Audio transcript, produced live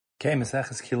Okay,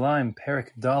 Maseches Kilayim, Perek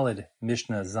Daled,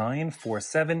 Mishnah Zayin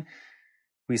 4:7.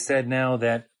 We said now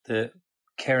that the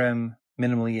kerem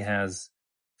minimally has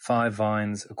 5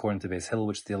 vines according to Beis Hillel,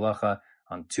 which is the halacha,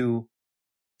 on 2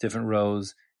 different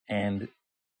rows, and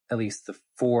at least the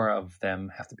 4 of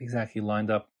them have to be exactly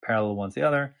lined up, parallel one to the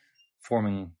other,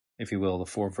 forming, if you will, the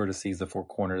 4 vertices, the 4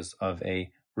 corners of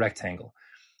a rectangle.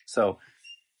 So,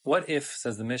 what if,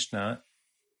 says the Mishnah,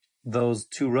 those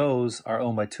 2 rows are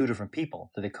owned by 2 different people?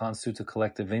 Do they constitute a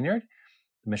collective vineyard?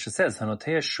 The Mishnah says,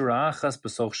 Hanoteya shura achas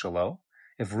b'soch shalo.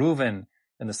 If Reuven,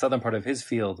 in the southern part of his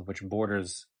field, which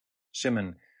borders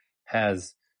Shimon,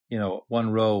 has,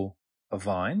 1 row of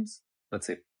vines, let's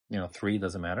say, 3,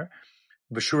 doesn't matter.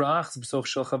 B'shura achas b'soch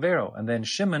shel chavero. And then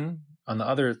Shimon, on the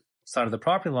other side of the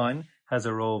property line, has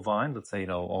a row of vines, let's say,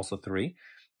 also 3,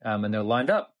 and they're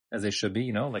lined up as they should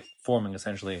be, like forming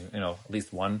essentially, at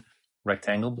least one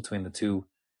rectangle between the 2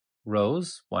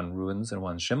 rows, one Reuven's and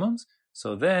one Shimon's.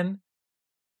 So then,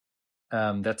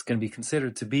 that's going to be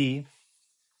considered to be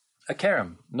a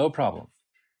kerem, no problem.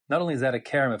 Not only is that a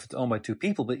kerem if it's owned by 2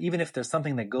 people, but even if there's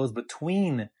something that goes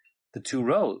between the 2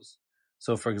 rows.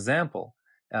 So, for example,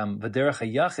 v'derech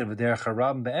hayachid v'derech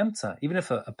harab be'emtza, even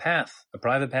if a path, a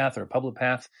private path or a public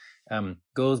path,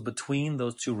 goes between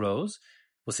those 2 rows,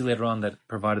 we'll see later on that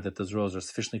provided that those rows are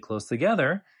sufficiently close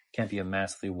together, can't be a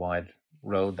massively wide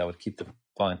road that would keep the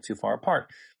vines too far apart.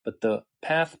 But the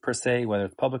path per se, whether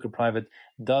it's public or private,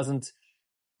 doesn't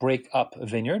break up a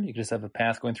vineyard. You can just have a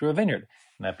path going through a vineyard.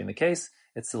 And that being the case,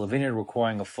 it's still a vineyard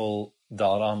requiring a full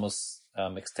Dalet Amos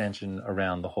extension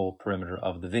around the whole perimeter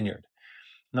of the vineyard.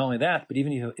 Not only that, but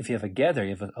even if you have a gather,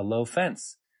 you have a low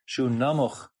fence, shu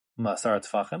namuch masar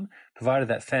tfachim, provided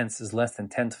that fence is less than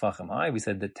 10 tfachim high. We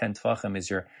said that 10 tfachim is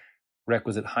your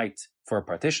requisite height for a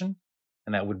partition,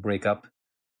 and that would break up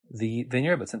the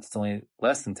vineyard, but since it's only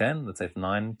less than 10, let's say it's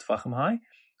 9 tfachim high,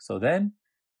 so then,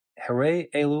 Harei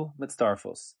elu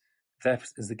mitzdarfos. If that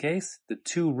is the case, the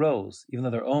 2 rows, even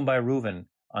though they're owned by Reuven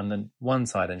on the one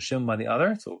side and Shimon by the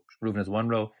other, so Reuven has 1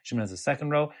 row, Shimon has a 2nd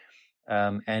row,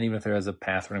 and even if there is a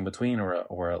path running between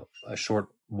or a short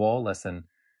wall less than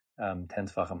 10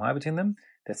 tefachim high between them,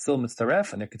 that's still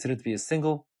mitzdaref, and they're considered to be a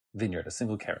single vineyard, a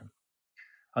single kerem.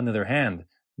 On the other hand,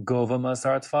 gova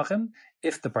masar tefachim,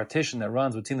 if the partition that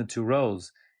runs between the 2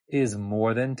 rows is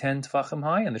more than 10 tefachim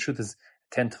high, and the truth is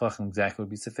 10 tefachim exactly would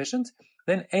be sufficient,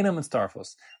 then enam and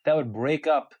starfos. That would break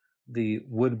up the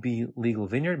would-be legal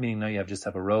vineyard, meaning now you just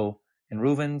have a row in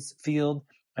Reuven's field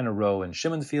and a row in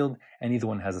Shimon's field, and either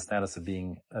one has a status of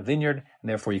being a vineyard, and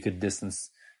therefore you could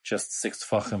distance just 6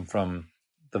 tefachim from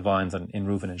the vines in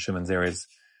Reuven and Shimon's areas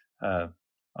on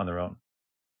their own.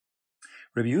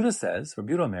 Rabbi Yehuda says,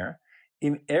 Rabbi Yehuda Omer,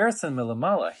 im ersan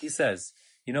melamala, he says,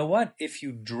 you know what? If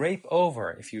you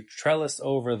trellis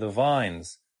over the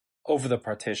vines over the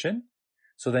partition,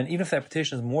 so then even if that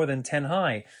partition is more than 10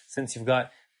 high, since you've got,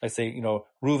 let's say,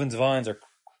 Reuven's vines are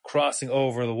crossing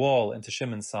over the wall into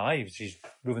Shimon's side,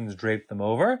 Reuven's draped them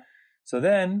over, so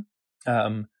then,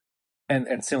 and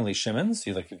similarly Shimon's,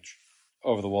 you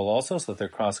over the wall also, so that they're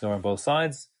crossing over on both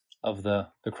sides of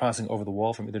they're crossing over the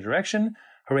wall from either direction,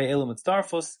 Harei elu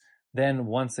mitzdarfos, then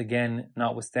once again,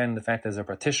 notwithstanding the fact that there's a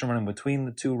partition running between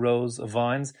the 2 rows of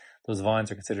vines, those vines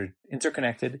are considered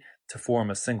interconnected to form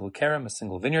a single kerem, a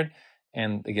single vineyard,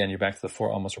 and again, you're back to the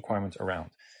 4 almost requirements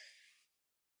around.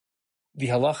 The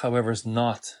halach, however, is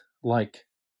not like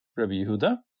Rabbi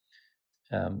Yehuda,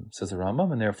 says the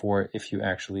Rambam, and therefore, if you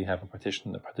actually have a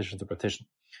partition, the partition is a partition.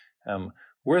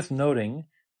 Worth noting,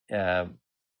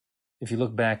 if you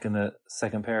look back in the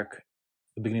second parak,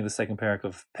 the beginning of the second parak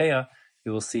of Peah,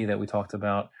 you will see that we talked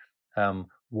about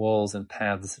walls and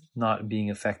paths not being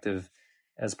effective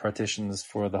as partitions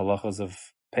for the halachos of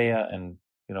Peah and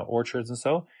orchards and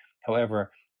so.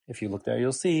 However, if you look there,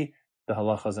 you'll see the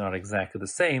halachos are not exactly the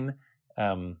same.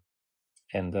 And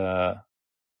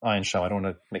Ayin Sham, I don't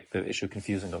want to make the issue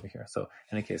confusing over here. So,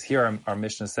 in any case, here our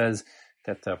Mishnah says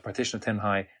that the partition of 10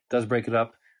 high does break it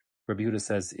up. Rabbi Yehuda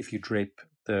says if you drape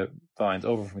the vines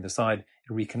over from either side,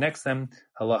 it reconnects them.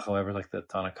 Halach, however, like the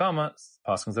Tanna Kama,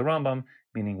 Paschal's the Rambam,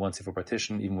 meaning once you have a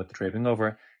partition, even with the draping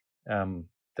over,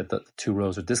 that the 2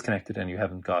 rows are disconnected and you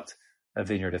haven't got a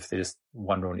vineyard if they just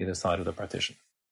 1 row on either side of the partition.